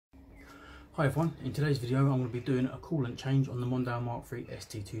Hi everyone, in today's video I'm going to be doing a coolant change on the Mondeo Mk3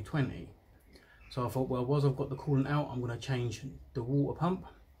 ST220. So I thought, well, whilst I've got the coolant out, I'm going to change the water pump,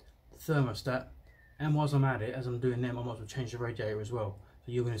 the thermostat, and whilst I'm at it, as I'm doing them, I might as well change the radiator as well.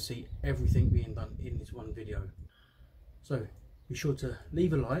 So you're going to see everything being done in this one video. So be sure to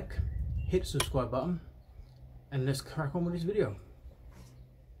leave a like, hit the subscribe button, and let's crack on with this video.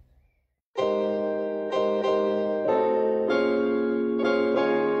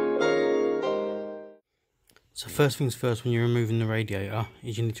 So first things first, when you're removing the radiator,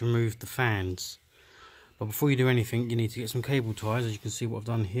 is you need to remove the fans. But before you do anything, you need to get some cable ties, as you can see what I've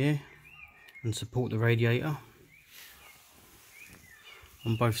done here, and support the radiator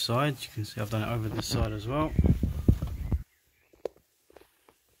on both sides. You can see I've done it over this side as well.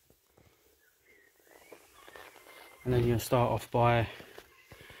 And then you'll start off by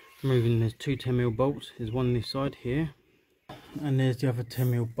removing the two 10mm bolts. There's one this side here, and there's the other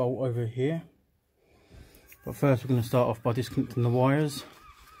 10mm bolt over here. But first we're going to start off by disconnecting the wires.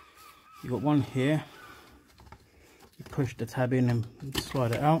 You've got one here. You push the tab in and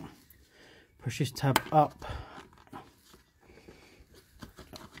slide it out. Push this tab up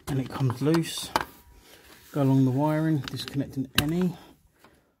and it comes loose. Go along the wiring, disconnecting any. I'm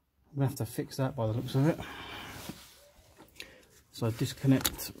going to have to fix that by the looks of it. So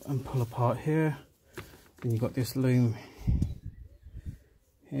disconnect and pull apart here. Then you've got this loom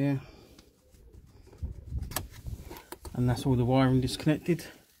here. And that's all the wiring disconnected.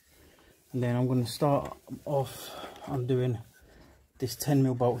 And then I'm going to start off undoing this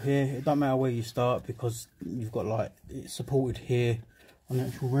 10mm bolt here. It doesn't matter where you start because you've got, like, it's supported here on the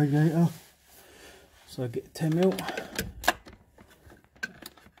actual radiator. So get 10mm.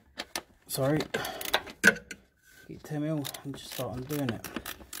 Sorry. Get 10mm and just start undoing it.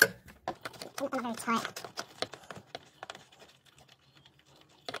 Very tight.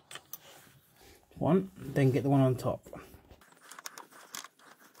 One, then get the one on top.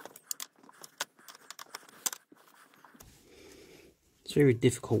 It's very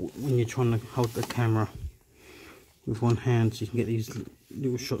difficult when you're trying to hold the camera with one hand, so you can get these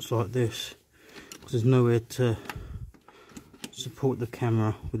little shots like this, because there's nowhere to support the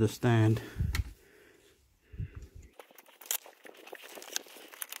camera with a stand.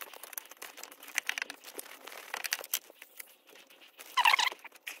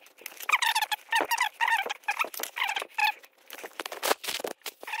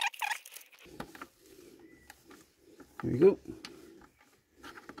 There we go.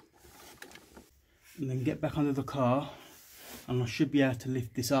 And then get back under the car, and I should be able to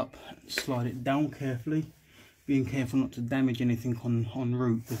lift this up, slide it down carefully, being careful not to damage anything en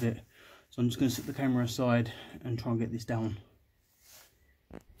route with it. So I'm just going to set the camera aside and try and get this down.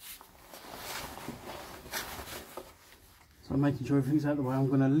 So I'm making sure everything's out of the way. I'm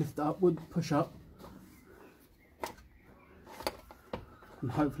going to lift it upward, push up,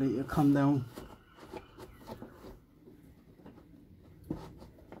 and hopefully it'll come down.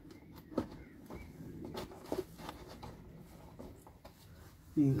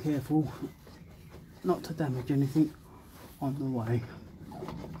 Being careful not to damage anything on the way.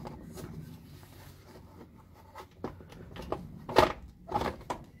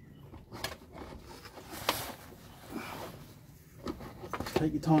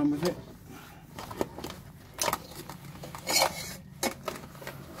 Take your time with it.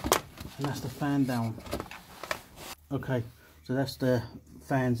 And that's the fan down. Okay, so that's the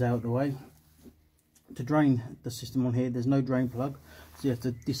fans out of the way. To drain the system on here, there's no drain plug, so you have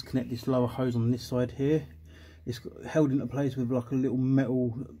to disconnect this lower hose on this side here. It's held into place with like a little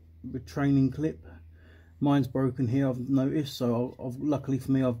metal retraining clip. Mine's broken here, I've noticed, so luckily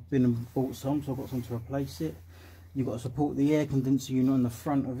for me I've been and bought some, so I've got some to replace it. You've got to support the air condenser unit on the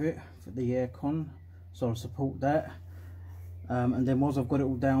front of it for the air con, so I'll support that. And then once I've got it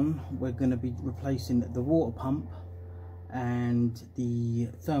all down, we're going to be replacing the water pump and the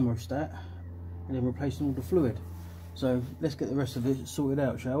thermostat, and then replacing all the fluid. So let's get the rest of it sorted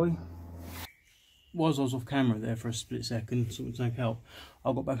out, shall we? Whilst I was off camera there for a split second, sorting something out,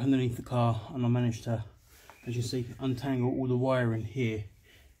 I got back underneath the car and I managed to, as you see, untangle all the wiring here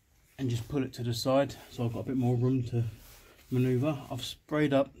and just pull it to the side, so I've got a bit more room to manoeuvre. I've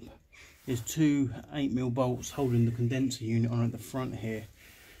sprayed up, there's two 8mm bolts holding the condenser unit on at the front here,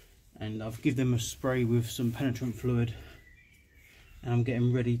 and I've given them a spray with some penetrant fluid. And I'm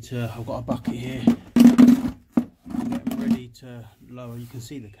getting ready to, I've got a bucket here, I'm getting ready to lower. You can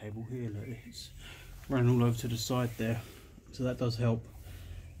see the cable here, look, it's running all over to the side there, so that does help.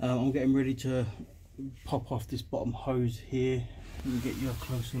 I'm getting ready to pop off this bottom hose here. Let me get you a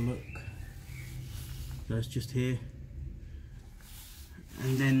closer look. So it's just here,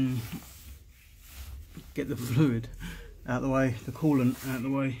 and then get the fluid out of the way, the coolant out of the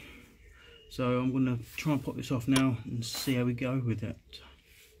way. So I'm going to try and pop this off now and see how we go with it.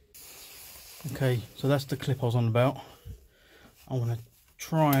 Okay, so that's the clip I was on about. I'm going to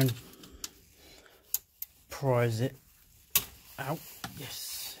try and prise it out.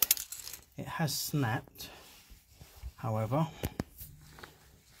 Yes, it has snapped, however.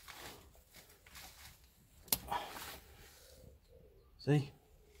 See?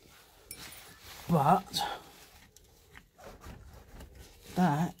 But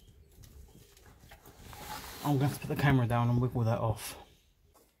that, I'm going to have to put the camera down and wiggle that off.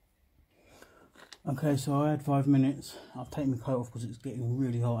 Okay, so I had 5 minutes. I've taken my coat off because it's getting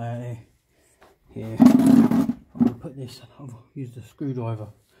really hot out here. I'm going to put this, I've used a screwdriver,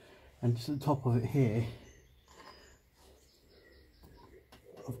 and just at the top of it here,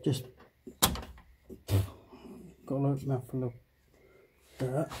 I've just got a mouthful of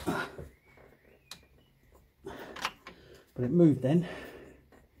dirt. But it moved then,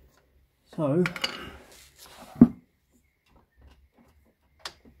 so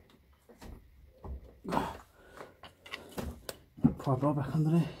pry bar back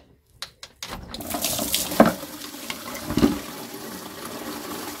under there.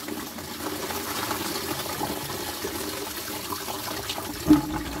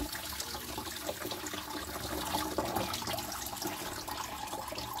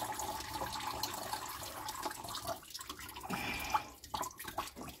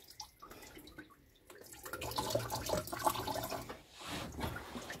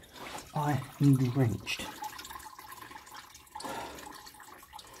 I can be wrenched.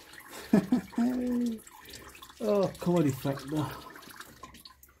 Oh, comedy factor.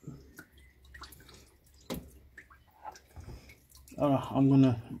 Alright, I'm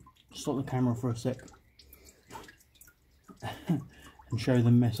gonna stop the camera for a sec and show you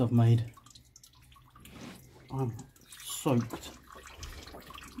the mess I've made. I'm soaked.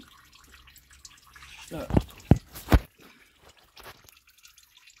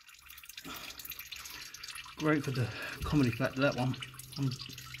 Great for the comedy factor, that one.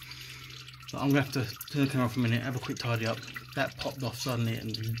 So I'm going to have to turn the camera off a minute, have a quick tidy up. That popped off suddenly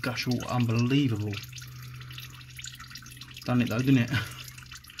and gush water, unbelievable. Done it though, didn't it?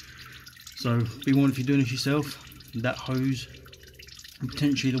 So be warned if you're doing this yourself, that hose, and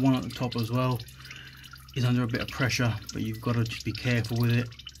potentially the one at the top as well, is under a bit of pressure, but you've got to just be careful with it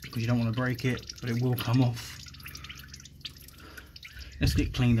because you don't want to break it, but it will come off. Let's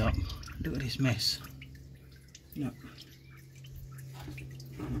get cleaned up. Look at this mess. No.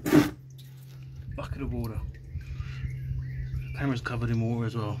 Bucket of water. Camera's covered in water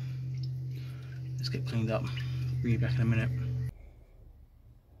as well. Let's get cleaned up. Bring you back in a minute.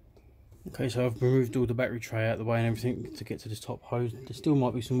 Okay, so I've removed all the battery tray out of the way and everything to get to this top hose. There still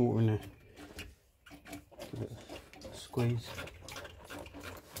might be some water in there. Give it a squeeze.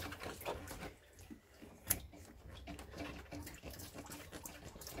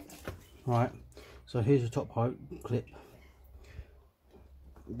 Right, so here's the top hose clip.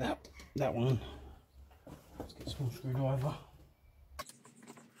 That one. Let's get a small screwdriver.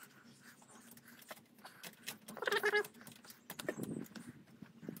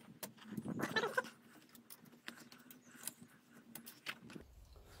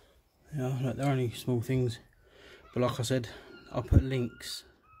 Yeah, look, they're only small things, but like I said, I'll put links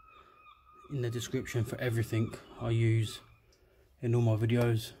in the description for everything I use in all my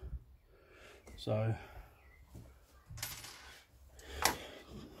videos. So,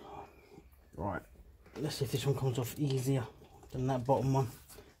 right, let's see if this one comes off easier than that bottom one.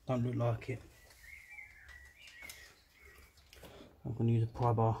 Don't look like it. I'm going to use a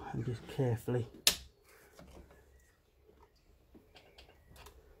pry bar and just carefully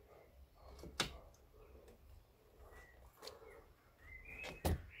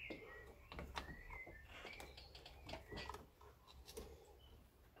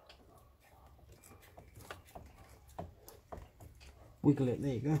wiggle it.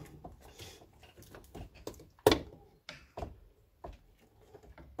 There you go.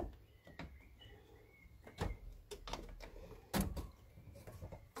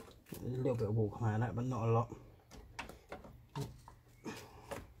 There's a little bit of water coming out of that, but not a lot.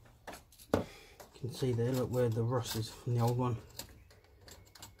 You can see there, look where the rust is from the old one.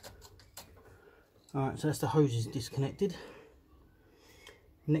 Alright, so that's the hoses disconnected.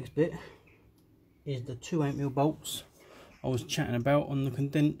 Next bit is the 2 8mm bolts I was chatting about on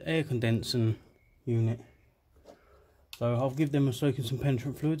the air condensing unit. So I'll give them a soak in some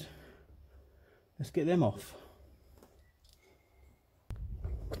penetrant fluid. Let's get them off.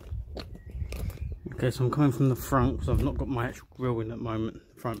 Okay, so I'm coming from the front because I've not got my actual grill in at the moment.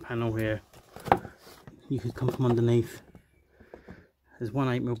 The front panel here. you could come from underneath. There's one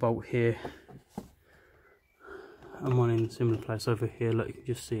 8mm bolt here and one in a similar place over here. Look, you can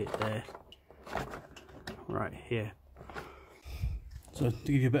just see it there, right here. So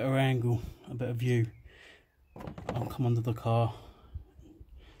to give you a better angle, a better view, I'll come under the car.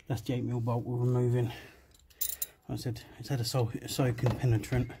 That's the 8mm bolt we're removing. Like I said, it's had a soaking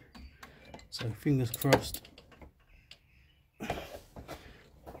penetrant, so fingers crossed.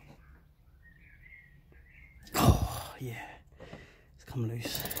 Oh yeah, it's come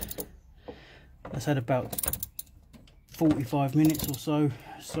loose. That's had about 45 minutes or so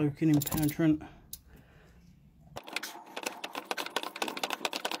soaking in penetrant.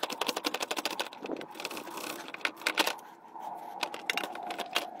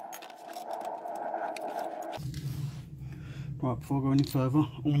 Right, before I go any further,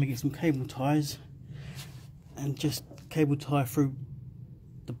 I'm going to get some cable ties and just cable tie through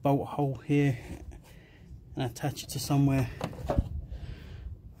the bolt hole here and attach it to somewhere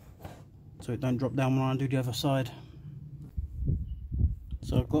so it don't drop down when I undo the other side.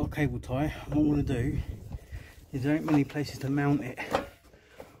 So I've got a cable tie. What I'm going to do is there ain't many places to mount it,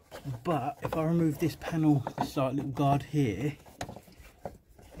 but if I remove this panel, this like little guard here,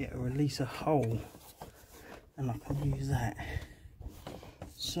 it'll release a hole and I can use that.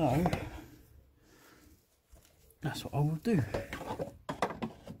 So that's what I will do.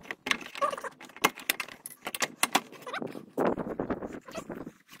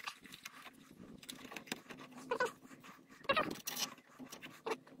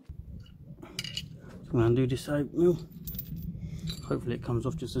 So I'm going to undo this 8mm. Hopefully it comes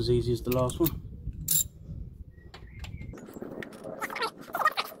off just as easy as the last one.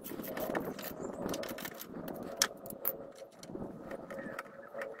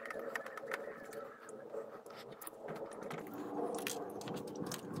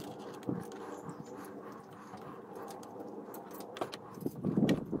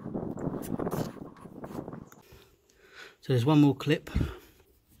 So there's one more clip.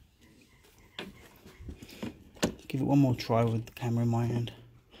 Give it one more try with the camera in my hand.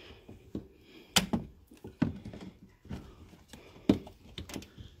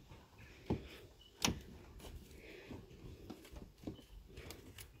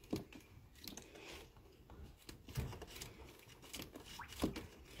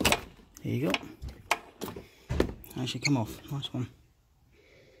 There you go. Actually come off. Nice one.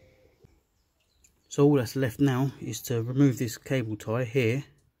 So all that's left now is to remove this cable tie here.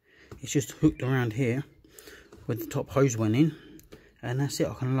 It's just hooked around here where the top hose went in, and that's it.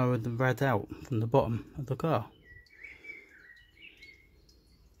 I can lower the rad out from the bottom of the car.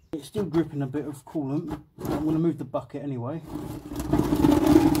 It's still dripping a bit of coolant. I'm going to move the bucket anyway.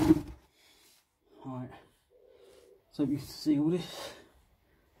 Alright, so you can see all this.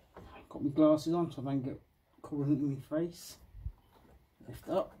 I've got my glasses on so I don't get coolant in my face. Lift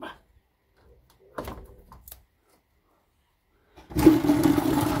up.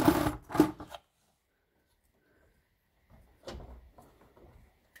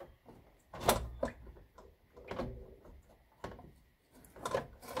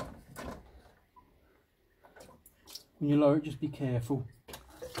 When you lower it, just be careful.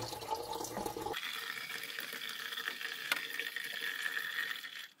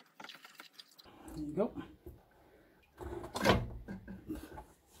 There you go.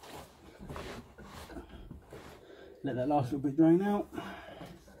 Let that last little bit drain out.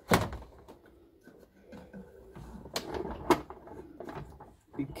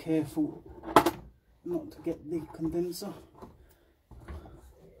 Be careful not to get the condenser.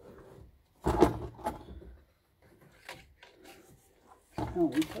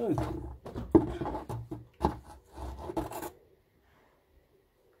 Out we go.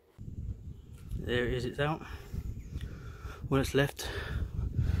 There it is, it's out. All that's left,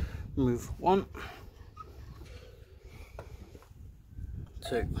 remove 1,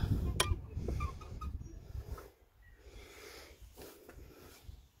 2. And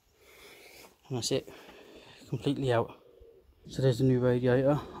that's it, completely out. So there's the new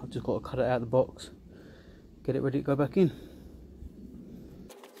radiator. I've just got to cut it out of the box, get it ready to go back in.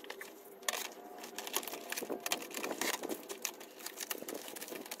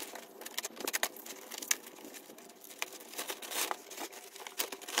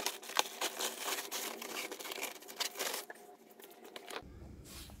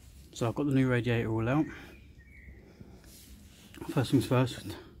 So I've got the new radiator all out. First things first,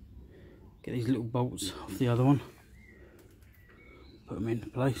 get these little bolts off the other one, put them into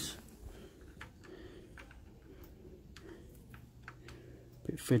place.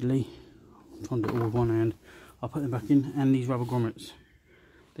 Bit fiddly, I'm trying to do it all with one hand. I'll put them back in, and these rubber grommets,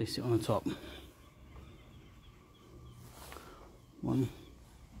 they sit on the top. 1.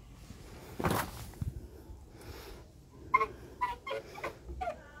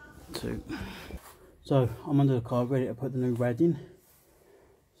 Two. So I'm under the car ready to put the new rad in.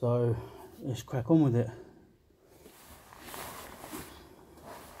 So let's crack on with it.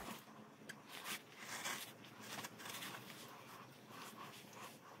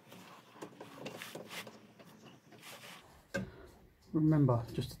 Remember,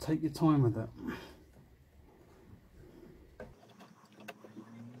 just to take your time with it.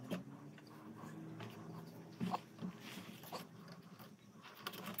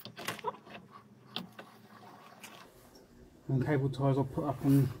 And cable ties I'll put up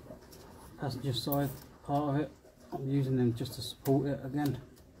on the passenger side part of it. I'm using them just to support it again.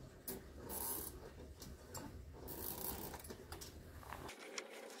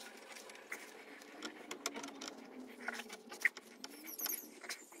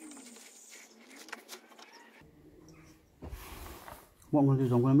 What I'm going to do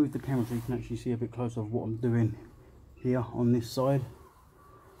is I'm going to move the camera so you can actually see a bit closer of what I'm doing here on this side.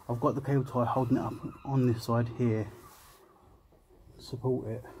 I've got the cable tie holding it up on this side here to support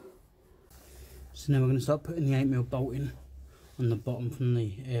it. So now we're going to start putting the 8mm bolt in on the bottom from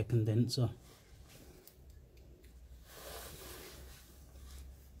the air condenser.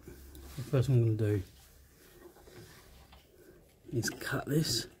 The first one I'm going to do is cut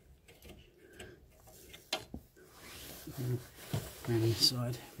this around this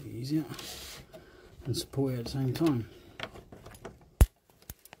side, a bit easier, and support it at the same time.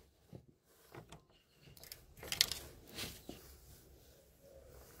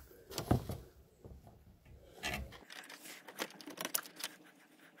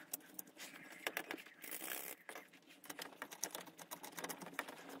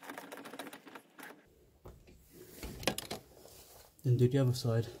 Then do the other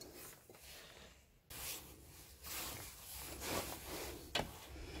side.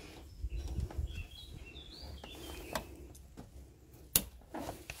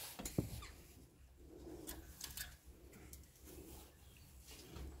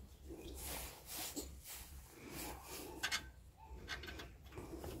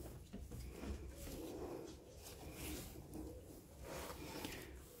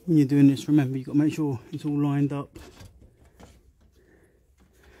 When you're doing this, remember you've got to make sure it's all lined up.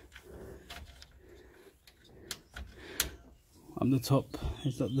 Up the top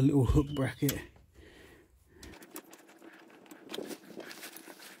is like the little hook bracket.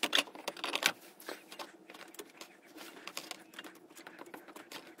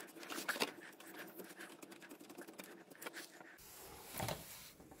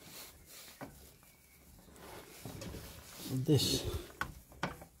 So this,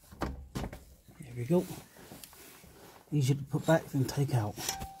 there we go. Easy to put back then take out.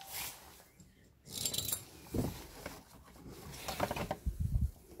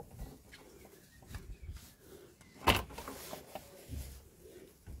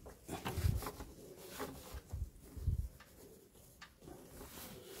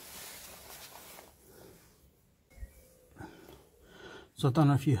 So I don't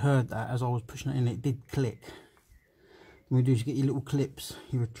know if you heard that as I was pushing it in, it did click. What you do is you get your little clips,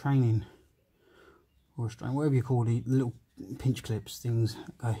 your training or restraint, whatever you call the little pinch clips things,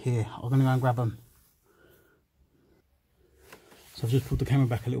 go here. I'm going to go and grab them. So I've just pulled the camera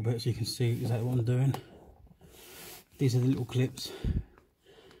back a little bit so you can see exactly what I'm doing. These are the little clips.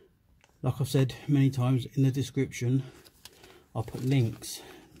 Like I've said many times in the description, I'll put links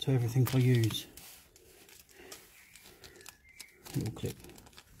to everything I use. Little clip.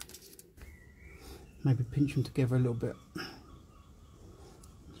 Maybe pinch them together a little bit. So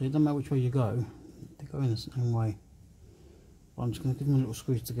it doesn't matter which way you go, they go in the same way. But I'm just going to give them a little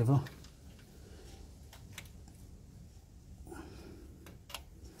squeeze together.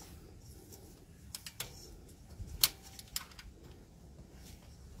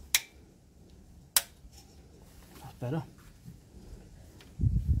 That's better.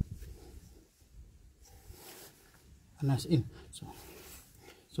 And that's in.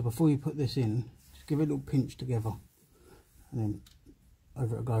 So before you put this in, just give it a little pinch together and then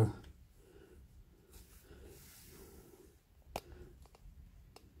over it go.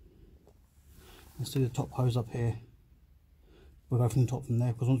 Let's do the top hose up here. We'll go from the top from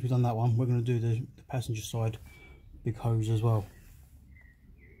there, because once we've done that one, we're going to do the passenger side big hose as well.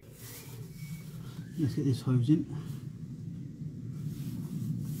 Let's get this hose in.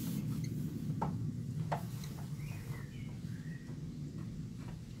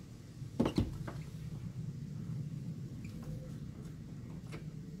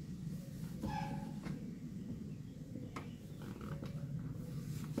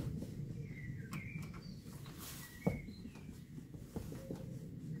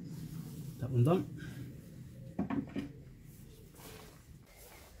 one done.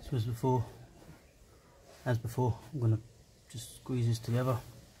 So as before, I'm going to just squeeze this together.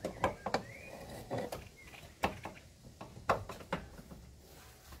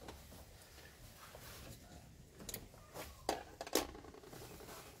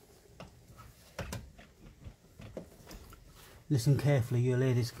 Listen carefully, you'll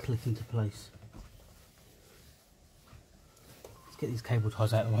hear this click into place. Let's get these cable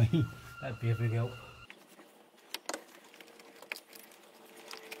ties out of the way. That'd be a big help.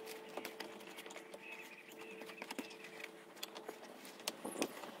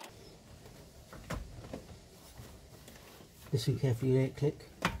 Listen carefully, you hear it click.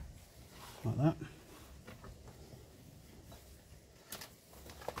 Like that.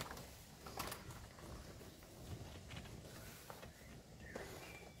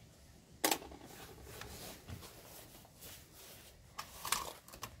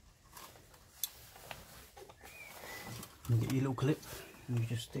 You get your little clip and you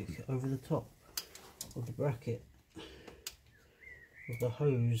just stick it over the top of the bracket of the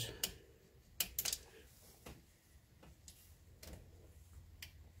hose.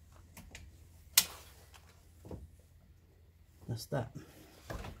 That's that.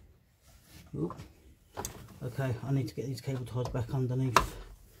 Ooh. Okay, I need to get these cable ties back underneath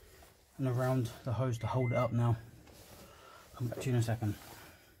and around the hose to hold it up now. Come back to you in a second.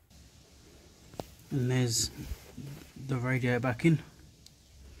 And there's the radiator back in.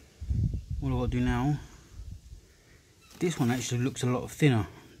 All I've got to do now, this one actually looks a lot thinner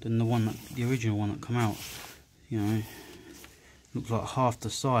than the original one that come out. You know, looks like half the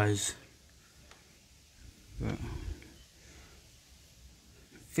size, but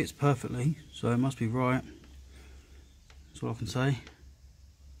fits perfectly, so it must be right. That's all I can say.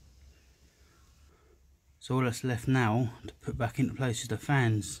 So all that's left now to put back into place is the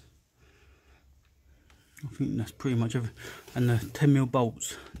fans. I think that's pretty much everything. And the 10mm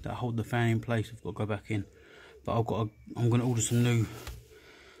bolts that hold the fan in place have got to go back in. But I'm going to order some new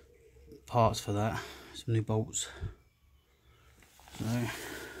parts for that, some new bolts. So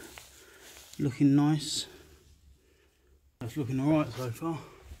looking nice. That's looking alright so far.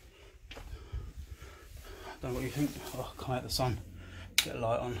 I don't know what you think. Oh, come out the sun, get a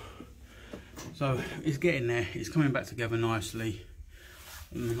light on. So it's getting there, it's coming back together nicely.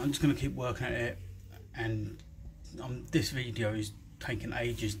 I'm just going to keep working at it, and this video is taking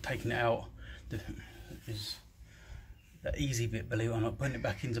ages, taking it out is the easy bit, believe it or not. Putting it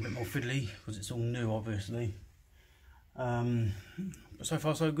back in is a bit more fiddly because it's all new, obviously. But so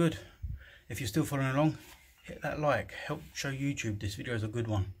far so good. If you're still following along, hit that like, help show YouTube this video is a good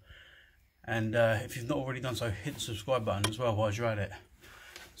one. And if you've not already done so, hit the subscribe button as well while you're at it.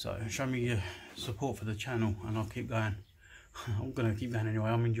 So show me your support for the channel and I'll keep going. I'm going to keep going anyway,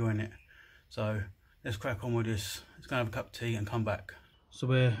 I'm enjoying it. So let's crack on with this. Let's go have a cup of tea and come back. So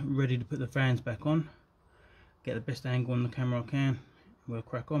we're ready to put the fans back on. Get the best angle on the camera I can. We'll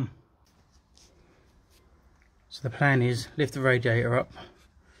crack on. So the plan is lift the radiator up,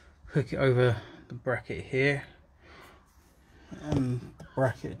 hook it over the bracket here, and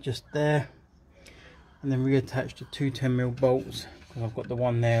bracket just there, and then reattach the two 10mm bolts, because I've got the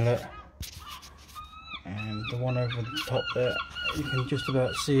one there, look, and the one over the top there. You can just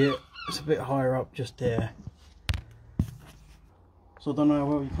about see it. It's a bit higher up just there, so I don't know how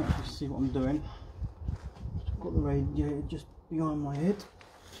well you can actually see what I'm doing. I've got the radiator just behind my head.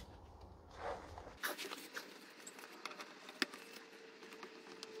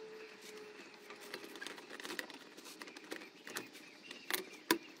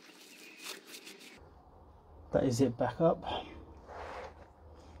 That is it back up.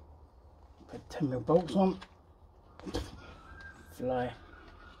 Put 10mm bolts on. Fly.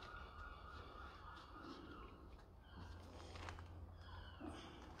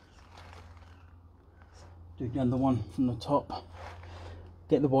 Do the other one from the top.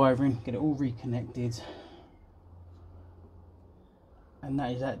 Get the wiring, get it all reconnected. And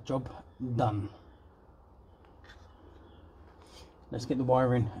that is that job done. Let's get the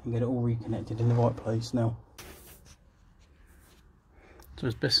wiring and get it all reconnected in the right place now. So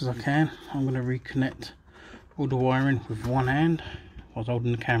as best as I can, I'm going to reconnect all the wiring with one hand while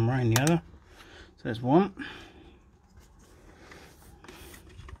holding the camera in the other. So there's one.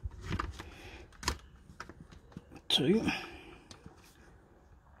 Two.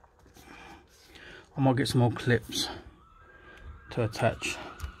 I might get some more clips to attach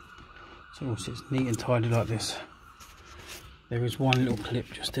so it all sits neat and tidy like this. There is one little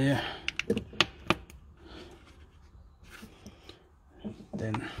clip just here.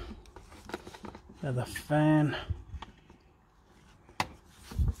 Then the other fan.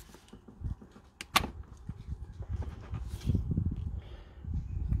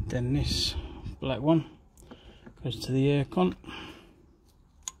 Then this black one goes to the aircon,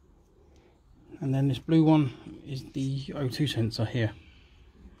 and then this blue one is the O2 sensor here.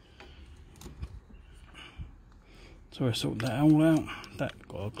 So I sort that all out. That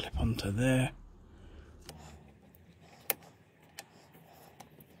got a clip onto there.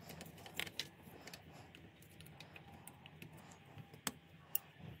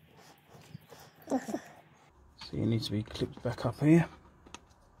 So it needs to be clipped back up here.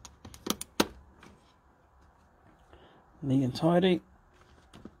 Neat and tidy.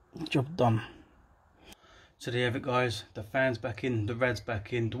 Job done. So there you have it, guys. The fan's back in, the rad's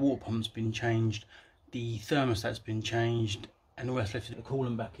back in, the water pump's been changed, the thermostat's been changed, and all that's left is the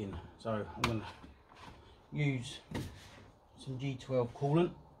coolant back in. So I'm going to use some G12 coolant.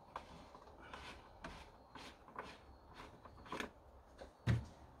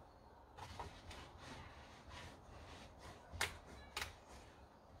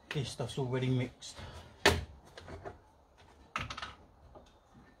 This stuff's already mixed.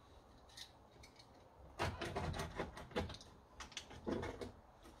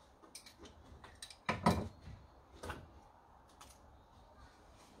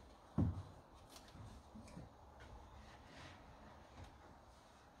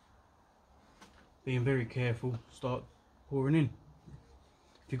 Being very careful, start pouring in.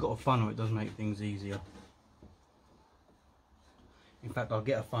 If you've got a funnel, it does make things easier. In fact, I'll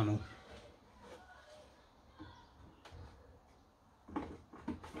get a funnel.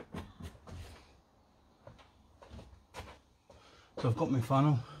 So I've got my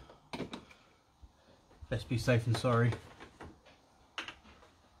funnel. Let's be safe and sorry.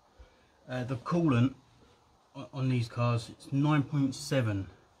 The coolant on these cars, it's 9.7.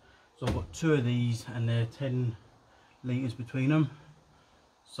 So I've got 2 of these and they're 10 litres between them.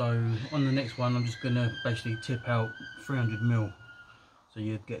 So on the next one I'm just going to basically tip out 300ml. So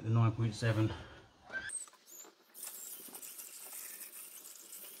you'd get the 9.7.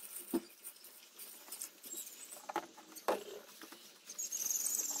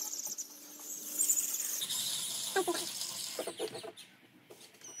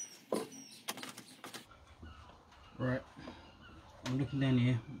 Right, I'm looking down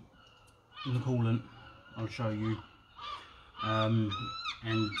here in the coolant, I'll show you, and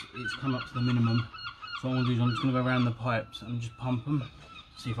it's come up to the minimum. So what I'm going to do is I'm just going to go around the pipes and just pump them,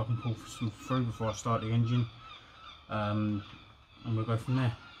 see if I can pull some through before I start the engine, and we'll go from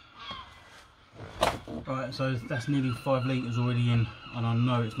there. Right, so that's nearly 5 litres already in, and I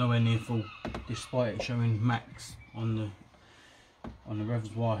know it's nowhere near full, despite it showing max on the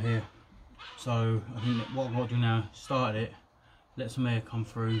reservoir here. So I think that what I've got to do now, start it, let some air come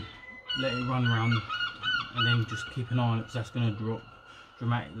through, let it run around, and then just keep an eye on it because that's going to drop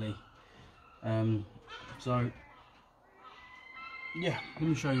dramatically. So yeah, let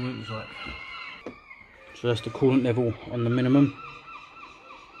me show you what it looks like. So that's the coolant level on the minimum.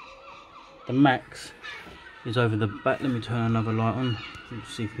 The max is over the back. Let me turn another light on,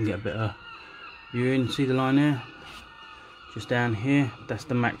 see if we can get a better view in. See the line there? Just down here, that's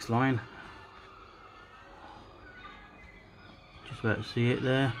the max line. Just about to see it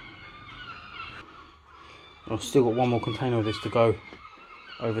there. I've still got one more container of this to go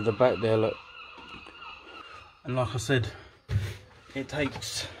over the back there, look. And like I said, it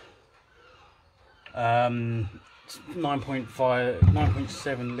takes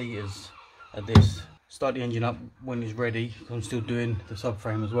 9.7 litres of this. Start the engine up when it's ready. I'm still doing the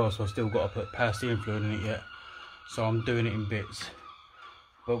subframe as well, so I've still got to put power steering fluid in it yet. So I'm doing it in bits.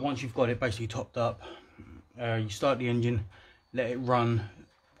 But once you've got it basically topped up, you start the engine, let it run,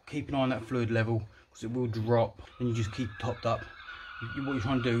 keep an eye on that fluid level because it will drop, and you just keep topped up. What you're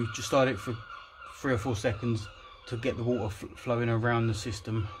trying to do is just start it for 3 or 4 seconds to get the water flowing around the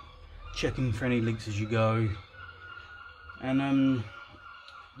system, checking for any leaks as you go, and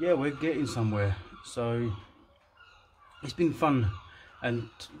yeah, we're getting somewhere. So it's been fun and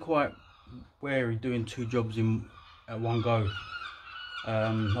quite wary doing 2 jobs at one go.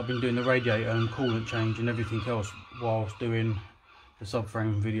 I've been doing the radiator and coolant change and everything else whilst doing the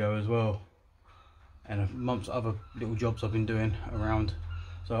subframe video as well, and amongst other little jobs I've been doing around.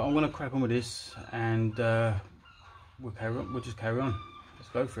 So I'm going to crack on with this, and we'll just carry on. Let's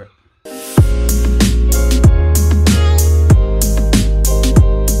go for it.